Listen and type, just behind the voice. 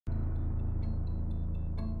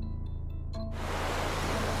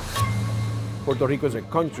Puerto Rico is a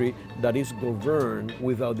country that is governed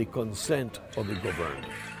without the consent of the governed.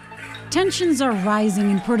 Tensions are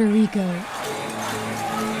rising in Puerto Rico.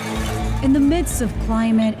 In the midst of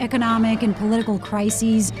climate, economic, and political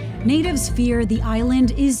crises, natives fear the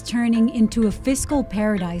island is turning into a fiscal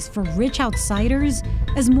paradise for rich outsiders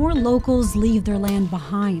as more locals leave their land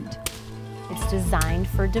behind. It's designed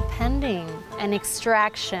for depending and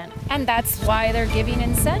extraction. And that's why they're giving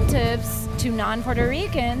incentives to non-Puerto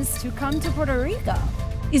Ricans to come to Puerto Rico.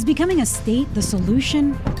 Is becoming a state the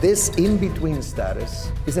solution? This in-between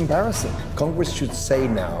status is embarrassing. Congress should say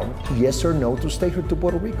now yes or no to statehood to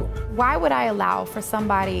Puerto Rico. Why would I allow for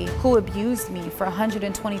somebody who abused me for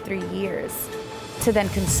 123 years to then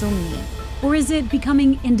consume me? Or is it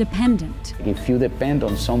becoming independent? If you depend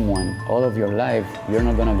on someone all of your life, you're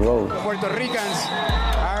not going to grow. Puerto Ricans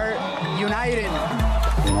are united.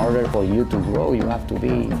 In order for you to grow, you have to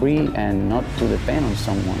be free and not to depend on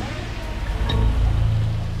someone.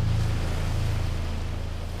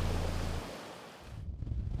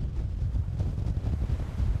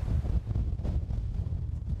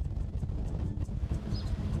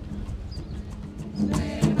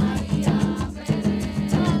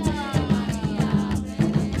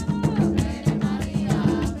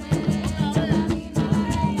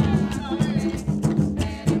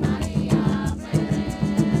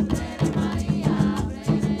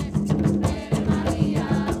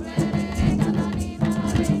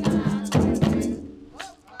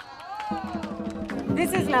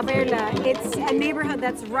 This is La Perla. It's a neighborhood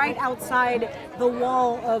that's right outside the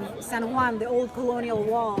wall of San Juan, the old colonial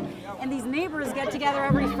wall. And these neighbors get together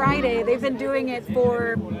every Friday. They've been doing it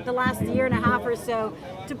for the last year and a half or so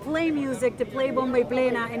to play music, to play bomba y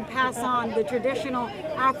plena and pass on the traditional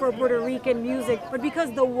Afro-Puerto Rican music. But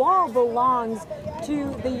because the wall belongs to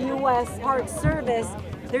the U.S. Park Service,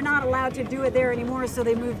 they're not allowed to do it there anymore, so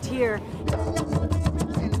they moved here.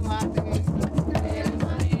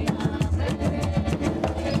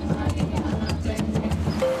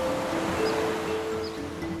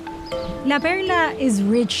 La Perla is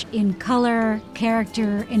rich in color,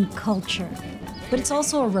 character, and culture, but it's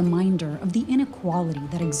also a reminder of the inequality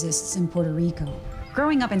that exists in Puerto Rico.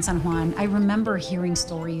 Growing up in San Juan, I remember hearing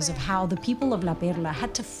stories of how the people of La Perla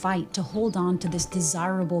had to fight to hold on to this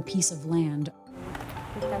desirable piece of land.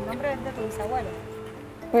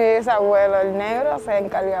 Mi bisabuelo, el negro, se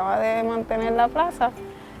encargaba de mantener la plaza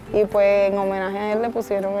y pues en homenaje a él le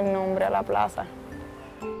pusieron el nombre a la plaza.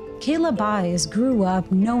 Kayla Baez grew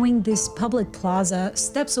up knowing this public plaza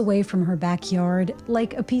steps away from her backyard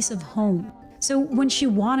like a piece of home. So when she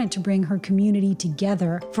wanted to bring her community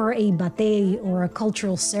together for a batey or a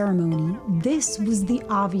cultural ceremony, this was the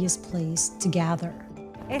obvious place to gather.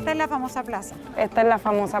 Esta es la famosa plaza. Esta es la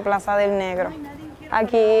famosa Plaza del Negro.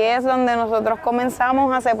 Aquí es donde nosotros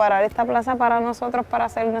comenzamos a separar esta plaza para nosotros para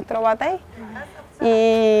hacer nuestro batey.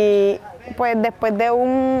 Y pues después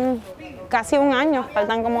de casi un año,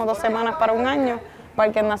 faltan como 2 semanas para un año,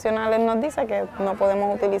 Parques Nacionales nos dice que no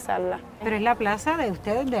podemos utilizarla. Pero es la plaza de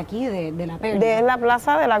ustedes de aquí, de La Perla. Es la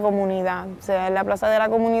plaza de la comunidad, o sea, es la plaza de la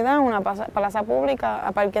comunidad, una plaza pública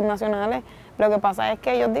a Parques Nacionales. Lo que pasa es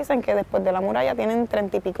que ellos dicen que después de la muralla tienen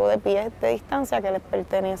 30 y pico de pies de distancia que les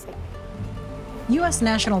pertenece. U.S.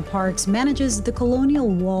 National Parks manages the colonial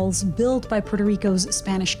walls built by Puerto Rico's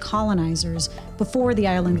Spanish colonizers before the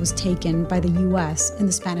island was taken by the U.S. in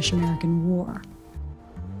the Spanish-American War.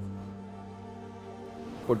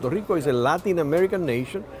 Puerto Rico is a Latin American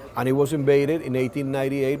nation, and it was invaded in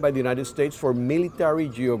 1898 by the United States for military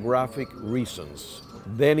geographic reasons.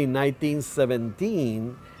 Then in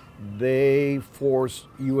 1917, they forced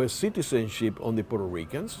U.S. citizenship on the Puerto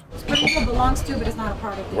Ricans. Puerto Rico belongs to, but it's not a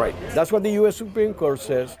part of it. Right. That's what the U.S. Supreme Court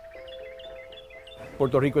says.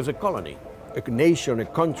 Puerto Rico is a colony, a nation, a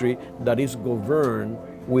country that is governed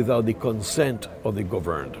without the consent of the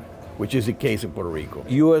governed, which is the case in Puerto Rico.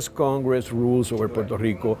 U.S. Congress rules over Puerto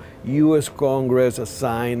Rico. U.S. Congress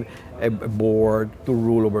assigned a board to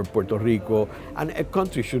rule over Puerto Rico, and a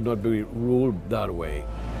country should not be ruled that way.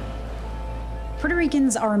 Puerto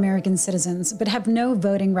Ricans are American citizens, but have no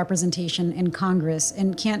voting representation in Congress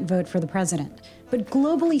and can't vote for the president. But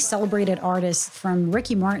globally celebrated artists from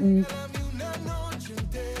Ricky Martin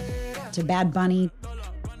to Bad Bunny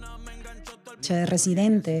to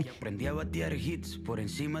Residente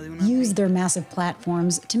use their massive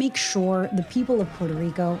platforms to make sure the people of Puerto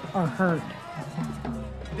Rico are heard.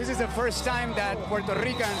 This is the first time that Puerto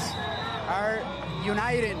Ricans are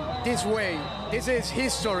united this way. This is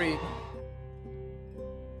history.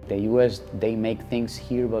 The U.S., they make things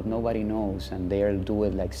here, but nobody knows, and they'll do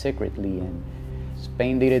it like secretly. And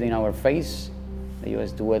Spain did it in our face, The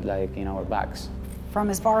US do it like in our backs. From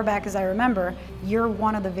as far back as I remember, you're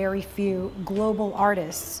one of the very few global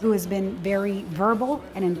artists who has been very verbal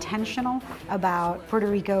and intentional about Puerto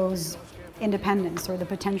Rico's independence or the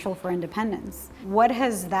potential for independence. What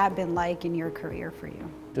has that been like in your career for you?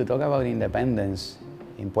 To talk about independence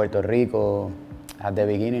in Puerto Rico at the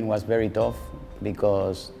beginning was very tough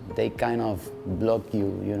because they kind of block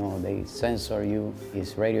you, you know, they censor you.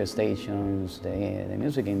 It's radio stations, the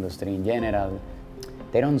music industry in general.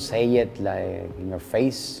 They don't say it like in your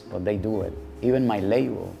face, but they do it. Even my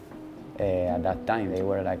label, at that time, they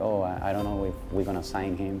were like, oh, I don't know if we're gonna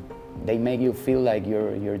sign him. They make you feel like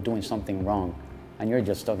you're doing something wrong, and you're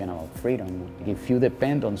just talking about freedom. If you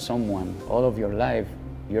depend on someone all of your life,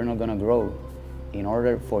 you're not gonna grow. In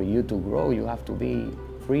order for you to grow, you have to be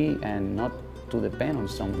free and not to depend on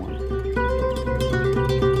someone.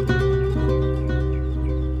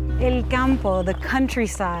 El campo, the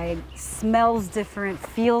countryside, smells different,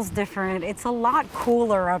 feels different. It's a lot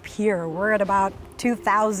cooler up here. We're at about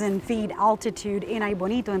 2,000 feet altitude in Ay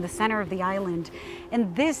Bonito, in the center of the island.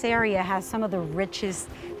 And this area has some of the richest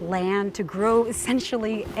land to grow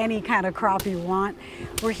essentially any kind of crop you want.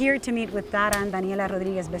 We're here to meet with Tara and Daniela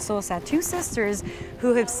Rodriguez Besosa, two sisters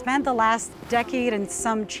who have spent the last decade and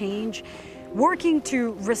some change working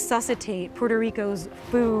to resuscitate Puerto Rico's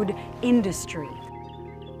food industry.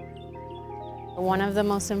 One of the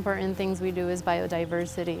most important things we do is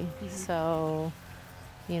biodiversity. So,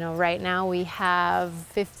 you know, right now we have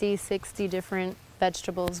 50, 60 different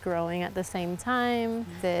vegetables growing at the same time.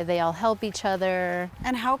 They all help each other.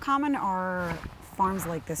 And how common are farms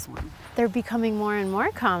like this one? They're becoming more and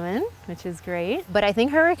more common, which is great. But I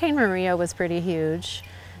think Hurricane Maria was pretty huge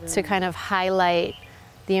to kind of highlight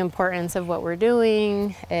the importance of what we're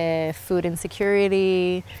doing, food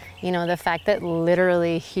insecurity, you know, the fact that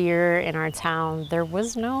literally here in our town, there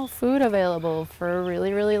was no food available for a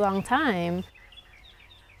really, really long time.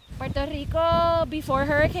 Puerto Rico, before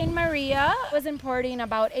Hurricane Maria, was importing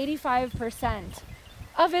about 85%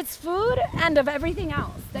 of its food and of everything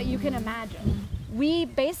else that you can imagine. We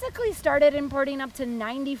basically started importing up to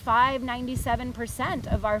 95, 97%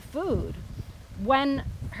 of our food when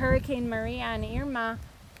Hurricane Maria and Irma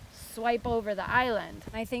swipe over the island.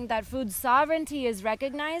 I think that food sovereignty is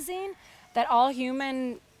recognizing that all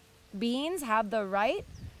human beings have the right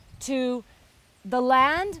to the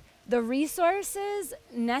land, the resources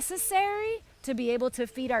necessary to be able to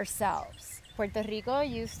feed ourselves. Puerto Rico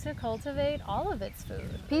used to cultivate all of its food.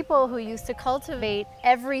 People who used to cultivate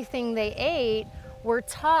everything they ate were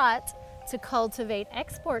taught to cultivate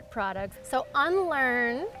export products. So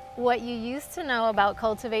unlearn what you used to know about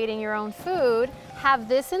cultivating your own food, have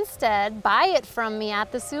this instead, buy it from me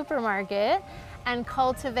at the supermarket, and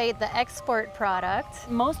cultivate the export product.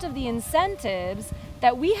 Most of the incentives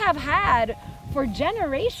that we have had for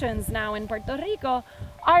generations now in Puerto Rico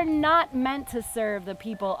are not meant to serve the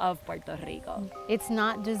people of Puerto Rico. It's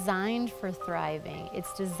not designed for thriving,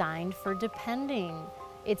 it's designed for depending.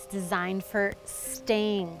 It's designed for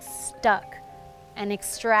staying stuck. And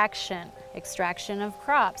extraction of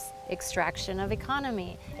crops, extraction of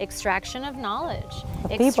economy, extraction of knowledge,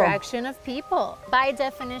 extraction of people. By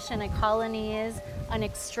definition, a colony is an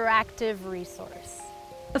extractive resource.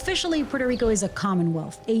 Officially, Puerto Rico is a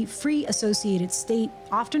commonwealth, a free associated state,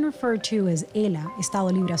 often referred to as ELA,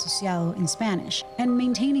 Estado Libre Asociado in Spanish. And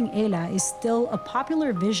maintaining ELA is still a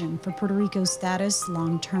popular vision for Puerto Rico's status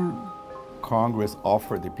long term. Congress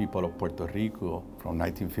offered the people of Puerto Rico from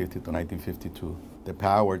 1950 to 1952 the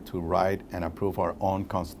power to write and approve our own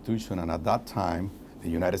constitution. And at that time, the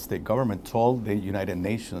United States government told the United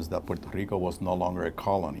Nations that Puerto Rico was no longer a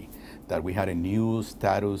colony, that we had a new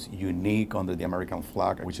status unique under the American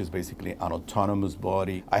flag, which is basically an autonomous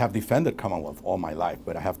body. I have defended Commonwealth all my life,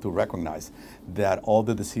 but I have to recognize that all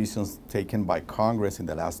the decisions taken by Congress in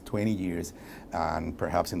the last 20 years, and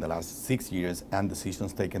perhaps in the last 6 years, and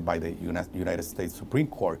decisions taken by the United States Supreme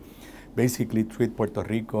Court, basically treat Puerto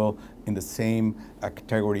Rico in the same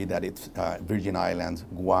category that it's Virgin Islands,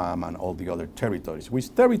 Guam, and all the other territories,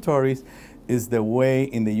 which territories is the way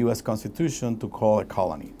in the U.S. Constitution to call a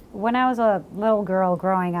colony. When I was a little girl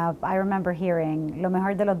growing up, I remember hearing Lo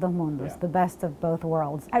mejor de los dos mundos, the best of both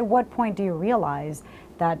worlds. At what point do you realize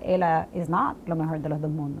that ELA is not Lo mejor de los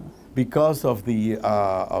dos mundos? Because of the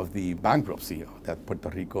bankruptcy that Puerto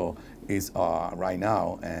Rico is right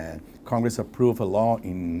now, and Congress approved a law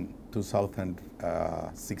in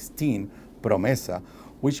 2016, Promesa,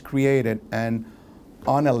 which created an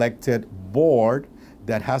unelected board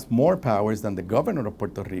that has more powers than the governor of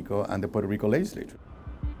Puerto Rico and the Puerto Rico legislature.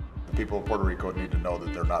 The people of Puerto Rico need to know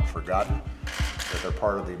that they're not forgotten, that they're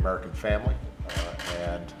part of the American family,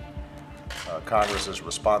 and Congress's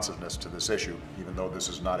responsiveness to this issue, even though this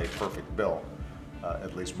is not a perfect bill,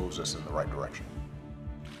 at least moves us in the right direction.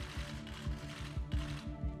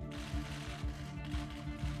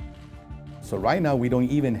 So right now we don't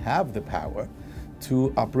even have the power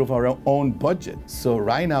to approve our own budget. So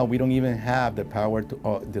right now we don't even have the power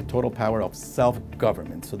to, the total power of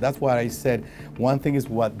self-government. So that's why I said one thing is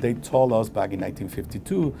what they told us back in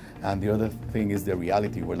 1952, and the other thing is the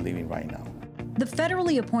reality we're living right now. The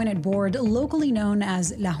federally appointed board, locally known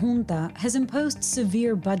as La Junta, has imposed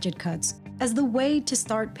severe budget cuts as the way to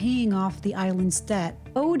start paying off the island's debt,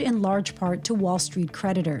 owed in large part to Wall Street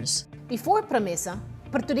creditors. Before PROMESA,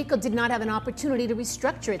 Puerto Rico did not have an opportunity to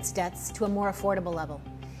restructure its debts to a more affordable level.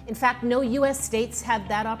 In fact, no U.S. states had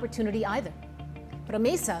that opportunity either.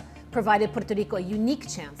 PROMESA provided Puerto Rico a unique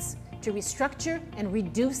chance to restructure and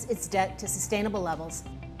reduce its debt to sustainable levels.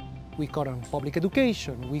 We cut on public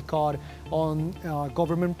education, we cut on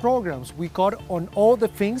government programs, we cut on all the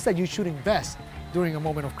things that you should invest during a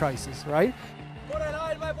moment of crisis, right?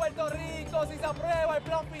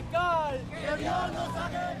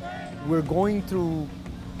 We're going through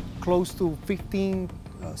close to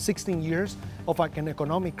 16 years of an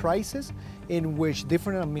economic crisis in which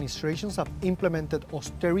different administrations have implemented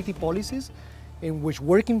austerity policies, in which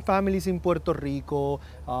working families in Puerto Rico,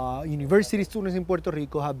 university students in Puerto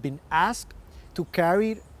Rico have been asked to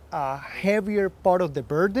carry a heavier part of the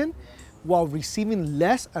burden while receiving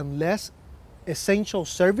less and less essential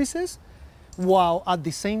services, while at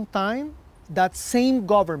the same time, that same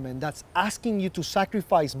government that's asking you to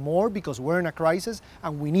sacrifice more because we're in a crisis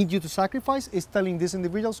and we need you to sacrifice is telling these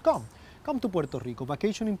individuals, come to Puerto Rico,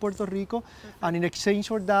 vacation in Puerto Rico, and in exchange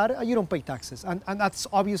for that, you don't pay taxes. And that's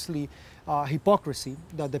obviously hypocrisy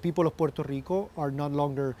that the people of Puerto Rico are no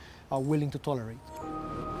longer willing to tolerate.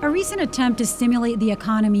 A recent attempt to stimulate the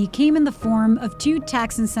economy came in the form of 2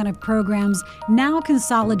 tax incentive programs now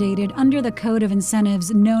consolidated under the Code of Incentives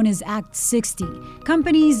known as Act 60.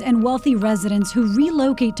 Companies and wealthy residents who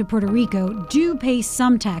relocate to Puerto Rico do pay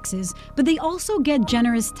some taxes, but they also get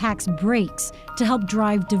generous tax breaks to help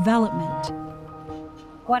drive development.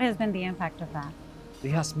 What has been the impact of that?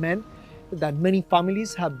 It has meant that many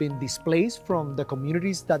families have been displaced from the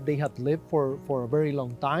communities that they have lived for a very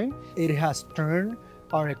long time. It has turned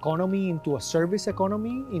our economy into a service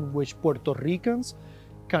economy in which Puerto Ricans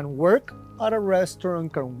can work at a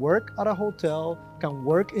restaurant, can work at a hotel, can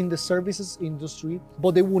work in the services industry,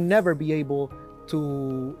 but they will never be able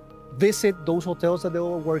to visit those hotels that they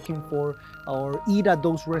were working for or eat at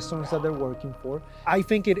those restaurants that they're working for. I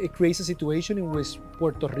think it creates a situation in which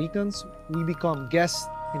Puerto Ricans, we become guests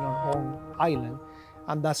in our own island,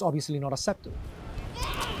 and that's obviously not acceptable.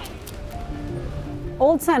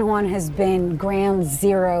 Old San Juan has been ground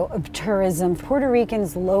zero of tourism. Puerto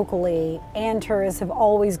Ricans locally and tourists have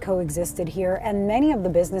always coexisted here, and many of the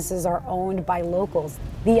businesses are owned by locals.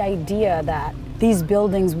 The idea that these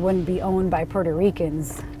buildings wouldn't be owned by Puerto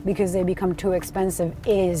Ricans because they become too expensive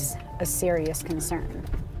is a serious concern.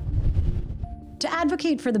 To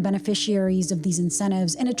advocate for the beneficiaries of these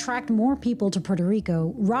incentives and attract more people to Puerto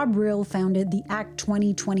Rico, Rob Rill founded the Act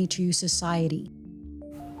 2022 Society.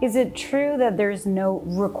 Is it true that there's no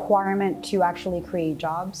requirement to actually create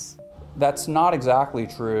jobs? That's not exactly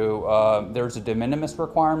true. There's a de minimis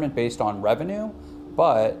requirement based on revenue,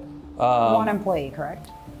 but... One employee, correct?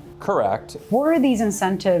 Correct. Were these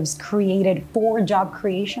incentives created for job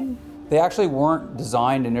creation? They actually weren't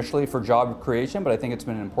designed initially for job creation, but I think it's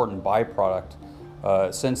been an important byproduct.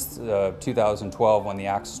 Since 2012, when the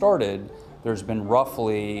Act started, there's been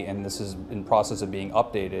roughly, and this is in process of being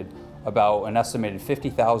updated, about an estimated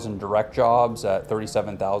 50,000 direct jobs at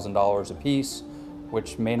 $37,000 apiece,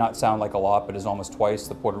 which may not sound like a lot, but is almost twice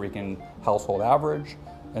the Puerto Rican household average.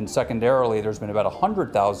 And secondarily, there's been about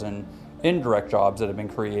 100,000 indirect jobs that have been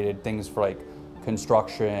created, things for like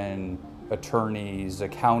construction, attorneys,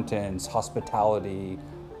 accountants, hospitality,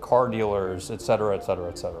 car dealers, et cetera, et cetera,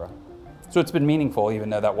 et cetera. So it's been meaningful, even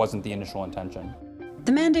though that wasn't the initial intention.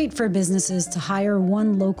 The mandate for businesses to hire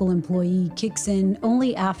one local employee kicks in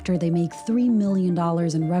only after they make $3 million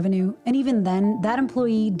in revenue, and even then, that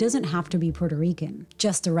employee doesn't have to be Puerto Rican,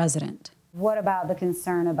 just a resident. What about the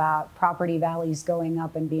concern about property values going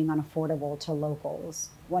up and being unaffordable to locals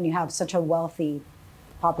when you have such a wealthy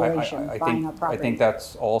population buying up property? I think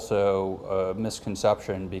that's also a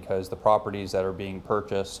misconception, because the properties that are being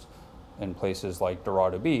purchased in places like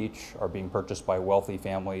Dorado Beach are being purchased by wealthy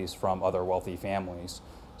families from other wealthy families.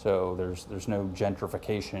 So there's no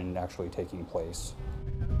gentrification actually taking place.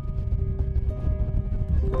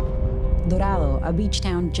 Dorado, a beach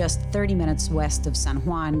town just 30 minutes west of San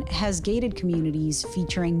Juan, has gated communities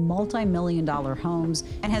featuring multi-million-dollar homes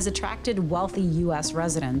and has attracted wealthy U.S.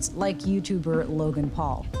 residents like YouTuber Logan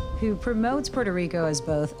Paul, who promotes Puerto Rico as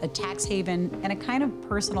both a tax haven and a kind of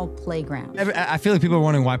personal playground. I feel like people are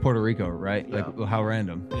wondering why Puerto Rico, right? Yeah. Like, how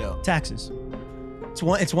random. Yeah. Taxes.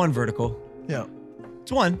 It's one vertical. Yeah.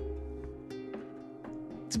 It's one.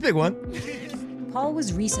 It's a big one. Paul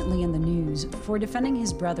was recently in the news for defending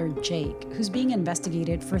his brother Jake, who's being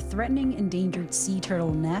investigated for threatening endangered sea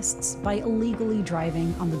turtle nests by illegally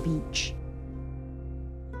driving on the beach.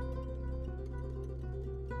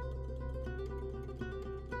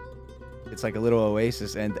 It's like a little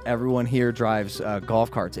oasis, and everyone here drives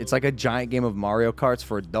golf carts. It's like a giant game of Mario Karts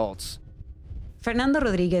for adults. Fernando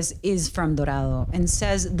Rodriguez is from Dorado and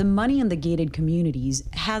says the money in the gated communities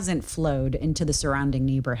hasn't flowed into the surrounding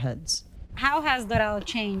neighborhoods. How has Dorado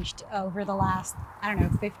changed over the last,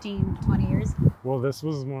 15, 20 years? Well, this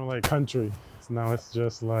was more like country. Now it's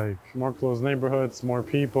just like more closed neighborhoods, more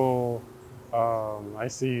people. I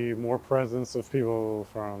see more presence of people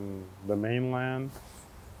from the mainland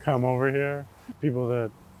come over here. People that,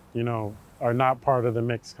 are not part of the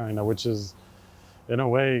mix, which is, in a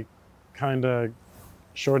way, kind of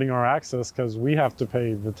shorting our access because we have to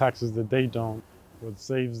pay the taxes that they don't. What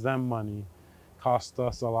saves them money costs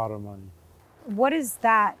us a lot of money. What does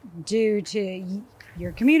that do to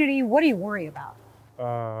your community? What do you worry about?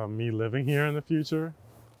 Me living here in the future.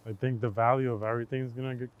 I think the value of everything is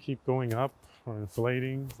going to keep going up or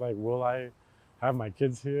inflating. It's like, will I have my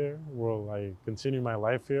kids here? Will I continue my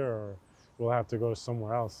life here, or will I have to go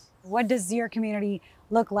somewhere else? What does your community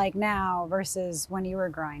look like now versus when you were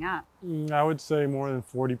growing up? I would say more than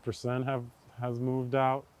 40% has moved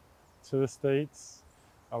out to the States.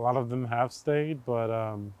 A lot of them have stayed,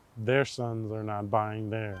 but their sons are not buying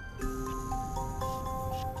there.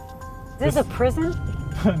 Is this a prison?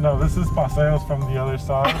 No, this is paseos from the other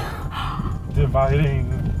side,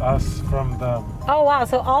 dividing us from them. Oh, wow.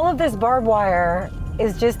 So all of this barbed wire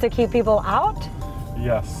is just to keep people out?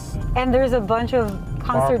 Yes. And there's a bunch of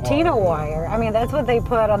concertina wire. I mean, that's what they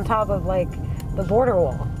put on top of, the border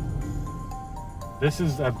wall. This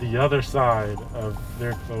is at the other side of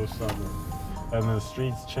their closed suburb. And the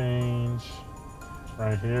streets change.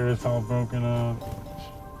 Right here, it's all broken up.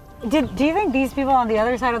 Do you think these people on the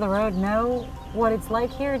other side of the road know what it's like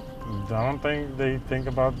here? I don't think they think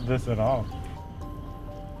about this at all.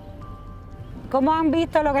 ¿Cómo han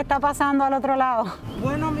visto lo que está pasando al otro lado?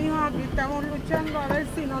 Bueno, mija, aquí estamos luchando a ver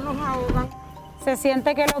si no nos ahogan. ¿Se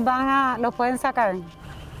siente que los pueden sacar?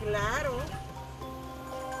 Claro.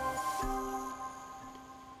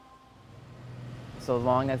 So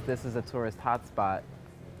long as this is a tourist hotspot,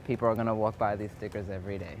 people are going to walk by these stickers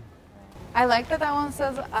every day. I like that one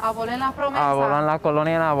says, abolen la promesa. Abolan la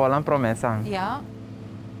colonia, abolan promesa. Yeah.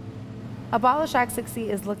 Abolish Act 60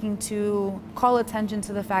 is looking to call attention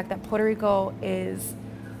to the fact that Puerto Rico is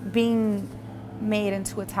being made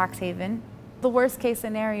into a tax haven. The worst case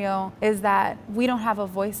scenario is that we don't have a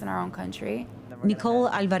voice in our own country. Nicole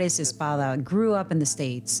Alvarez Espada grew up in the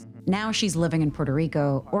States. Now she's living in Puerto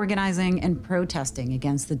Rico, organizing and protesting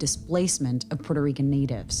against the displacement of Puerto Rican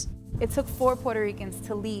natives. It took 4 Puerto Ricans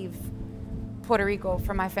to leave Puerto Rico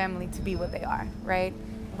for my family to be what they are, right?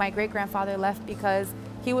 My great-grandfather left because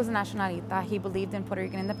he was a nacionalista. He believed in Puerto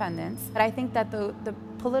Rican independence. But I think that the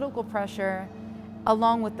political pressure,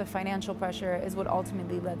 along with the financial pressure, is what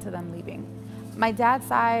ultimately led to them leaving. My dad's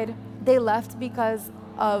side, they left because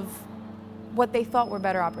of what they thought were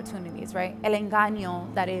better opportunities, right? El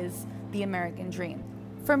engaño that is the American dream.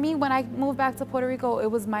 For me, when I moved back to Puerto Rico,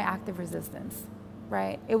 it was my active resistance,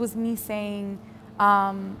 right? It was me saying,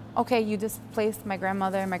 okay, you displaced my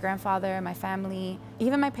grandmother, my grandfather, my family,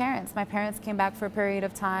 even my parents. My parents came back for a period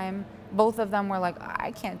of time. Both of them were like,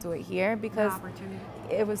 I can't do it here because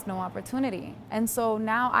it was no opportunity. And so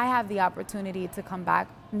now I have the opportunity to come back,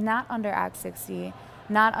 not under Act 60,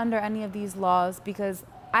 not under any of these laws, because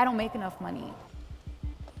I don't make enough money.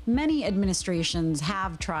 Many administrations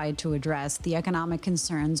have tried to address the economic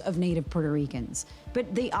concerns of native Puerto Ricans,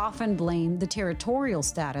 but they often blame the territorial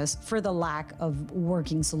status for the lack of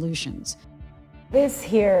working solutions. This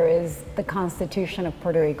here is the Constitution of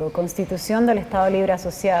Puerto Rico, Constitución del Estado Libre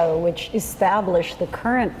Asociado, which established the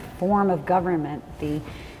current form of government, the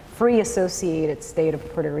Free Associated State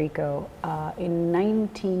of Puerto Rico, in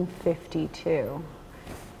 1952.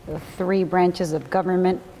 The 3 branches of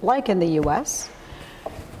government, like in the U.S.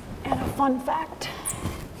 And a fun fact,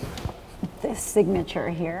 this signature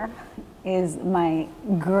here is my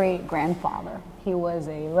great-grandfather. He was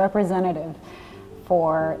a representative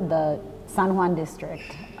for the San Juan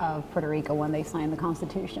district of Puerto Rico when they signed the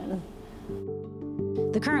Constitution.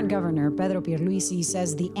 The current governor, Pedro Pierluisi,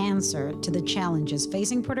 says the answer to the challenges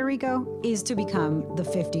facing Puerto Rico is to become the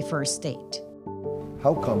 51st state.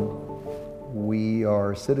 How come we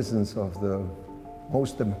are citizens of the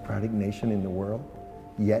most democratic nation in the world,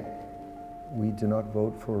 yet we do not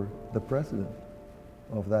vote for the president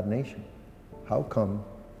of that nation? How come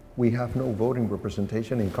we have no voting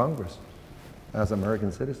representation in Congress as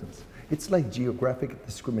American citizens? It's like geographic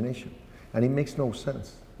discrimination, and it makes no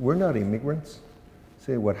sense. We're not immigrants.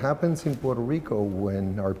 See, what happens in Puerto Rico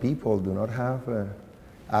when our people do not have an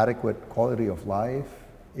adequate quality of life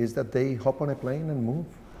is that they hop on a plane and move.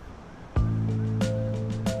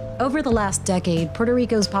 Over the last decade, Puerto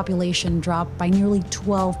Rico's population dropped by nearly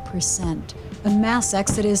 12%, a mass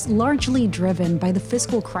exodus largely driven by the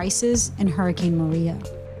fiscal crisis and Hurricane Maria.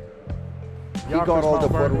 He got all the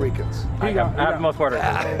Puerto Ricans. I have most Puerto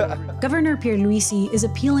Ricans. Governor Pierluisi is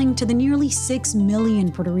appealing to the nearly 6 million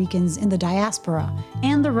Puerto Ricans in the diaspora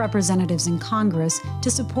and the representatives in Congress to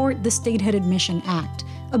support the Statehood Admission Act,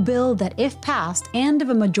 a bill that, if passed and if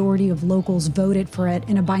a majority of locals voted for it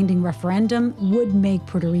in a binding referendum, would make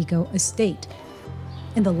Puerto Rico a state.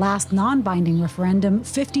 In the last non-binding referendum,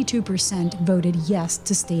 52% voted yes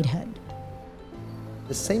to statehood.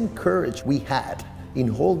 The same courage we had in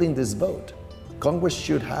holding this vote, Congress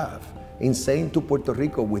should have in saying to Puerto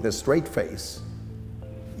Rico with a straight face,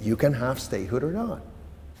 you can have statehood or not.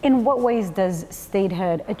 In what ways does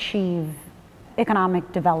statehood achieve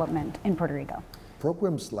economic development in Puerto Rico?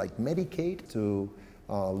 Programs like Medicaid to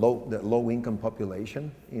the low-income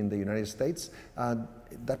population in the United States,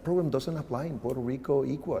 that program doesn't apply in Puerto Rico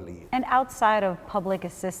equally. And outside of public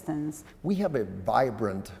assistance? We have a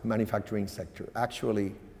vibrant manufacturing sector.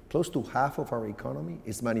 Actually, close to half of our economy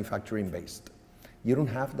is manufacturing-based. You don't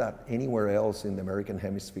have that anywhere else in the American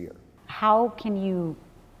hemisphere. How can you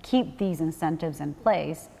keep these incentives in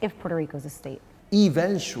place if Puerto Rico is a state?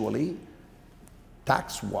 Eventually,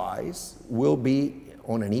 tax-wise, we'll be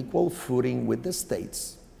on an equal footing with the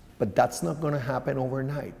states, but that's not going to happen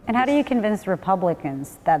overnight. And how do you convince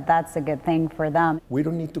Republicans that that's a good thing for them? We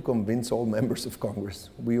don't need to convince all members of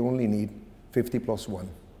Congress. We only need 50+1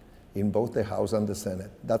 in both the House and the Senate.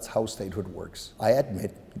 That's how statehood works. I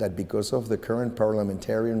admit that because of the current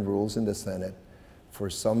parliamentarian rules in the Senate, for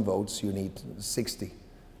some votes you need 60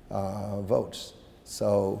 votes.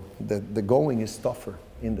 So the going is tougher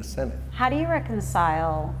in the Senate. How do you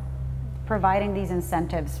reconcile providing these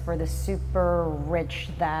incentives for the super rich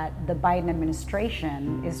that the Biden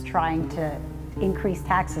administration is trying to increase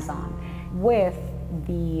taxes on with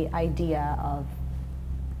the idea of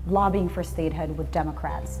lobbying for statehood with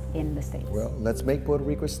Democrats in the states? Well, let's make Puerto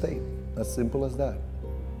Rico a state. As simple as that.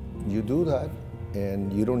 You do that,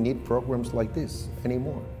 and you don't need programs like this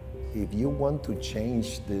anymore. If you want to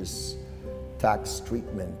change this tax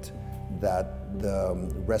treatment that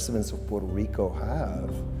the residents of Puerto Rico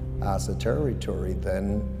have as a territory,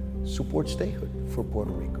 then support statehood for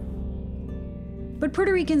Puerto Rico. But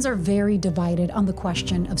Puerto Ricans are very divided on the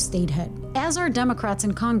question of statehood, as are Democrats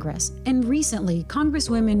in Congress. And recently,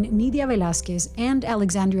 Congresswomen Nidia Velázquez and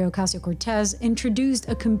Alexandria Ocasio-Cortez introduced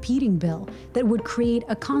a competing bill that would create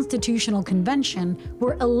a constitutional convention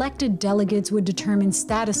where elected delegates would determine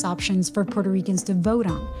status options for Puerto Ricans to vote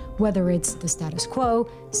on, whether it's the status quo,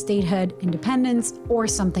 statehood, independence, or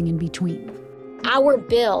something in between. Our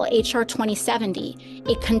bill, H.R. 2070,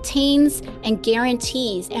 it contains and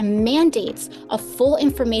guarantees and mandates a full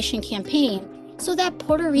information campaign so that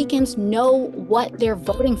Puerto Ricans know what they're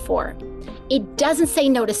voting for. It doesn't say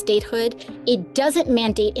no to statehood. It doesn't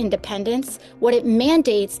mandate independence. What it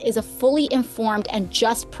mandates is a fully informed and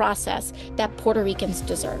just process that Puerto Ricans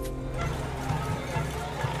deserve.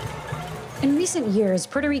 In recent years,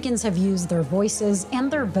 Puerto Ricans have used their voices and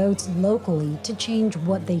their votes locally to change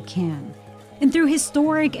what they can. And through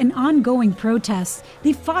historic and ongoing protests,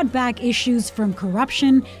 they fought back issues from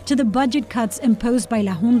corruption to the budget cuts imposed by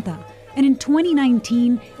La Junta, and in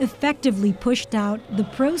 2019 effectively pushed out the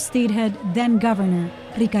pro-statehood then-governor,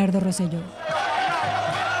 Ricardo Rosselló.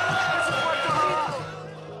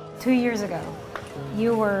 2 years ago,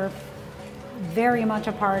 you were very much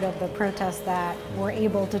a part of the protests that were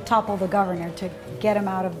able to topple the governor, to get him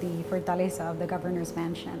out of the fortaleza of the governor's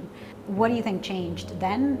mansion. What do you think changed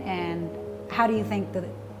then, and how do you think the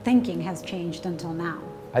thinking has changed until now?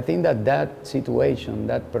 I think that situation,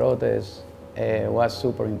 that protest, was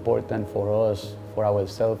super important for us, for our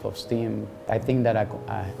self-esteem. I think that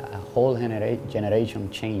a whole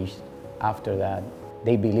generation changed after that.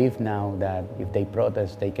 They believe now that if they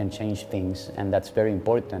protest, they can change things, and that's very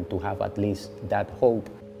important to have at least that hope.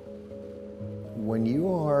 When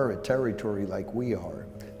you are a territory like we are,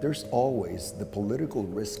 there's always the political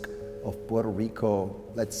risk of Puerto Rico,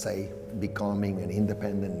 let's say, becoming an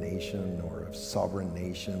independent nation or a sovereign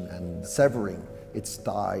nation and severing its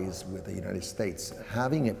ties with the United States.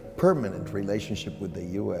 Having a permanent relationship with the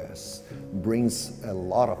US brings a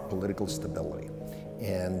lot of political stability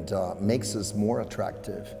and makes us more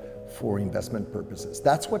attractive for investment purposes.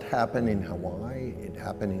 That's what happened in Hawaii, it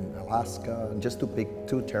happened in Alaska, just to pick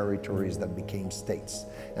two territories that became states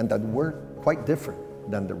and that were quite different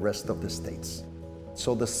than the rest of the states.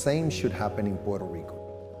 So the same should happen in Puerto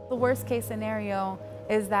Rico. The worst case scenario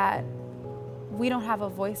is that we don't have a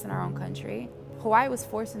voice in our own country. Hawaii was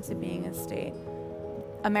forced into being a state.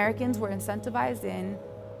 Americans were incentivized in,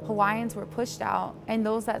 Hawaiians were pushed out, and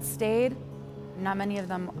those that stayed, not many of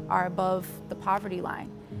them are above the poverty line.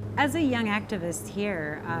 As a young activist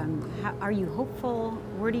here, are you hopeful?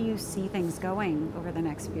 Where do you see things going over the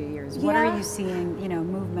next few years? What are you seeing,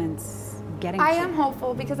 movements getting to? I am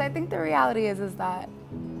hopeful because I think the reality is that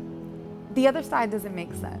the other side doesn't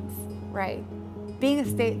make sense, right? Being a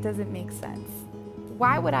state doesn't make sense.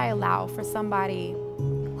 Why would I allow for somebody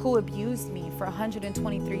who abused me for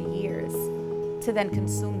 123 years to then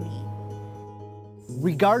consume me?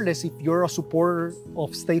 Regardless if you're a supporter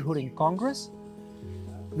of statehood in Congress,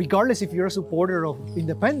 regardless if you're a supporter of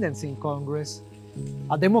independence in Congress,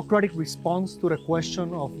 a democratic response to the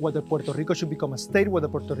question of whether Puerto Rico should become a state, whether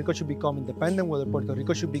Puerto Rico should become independent, whether Puerto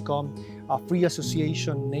Rico should become a free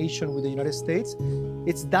association nation with the United States,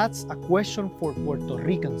 that's a question for Puerto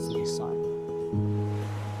Ricans to decide.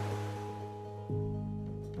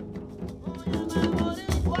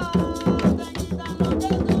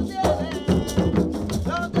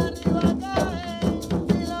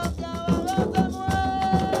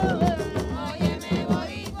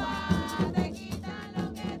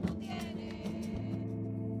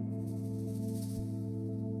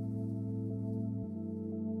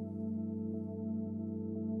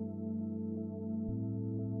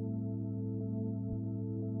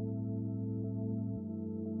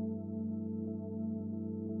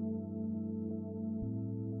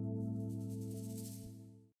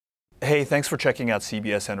 Hey, thanks for checking out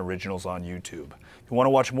CBSN Originals on YouTube. If you want to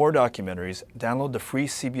watch more documentaries, download the free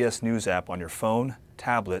CBS News app on your phone,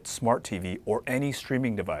 tablet, smart TV, or any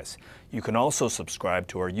streaming device. You can also subscribe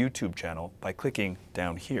to our YouTube channel by clicking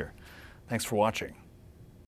down here. Thanks for watching.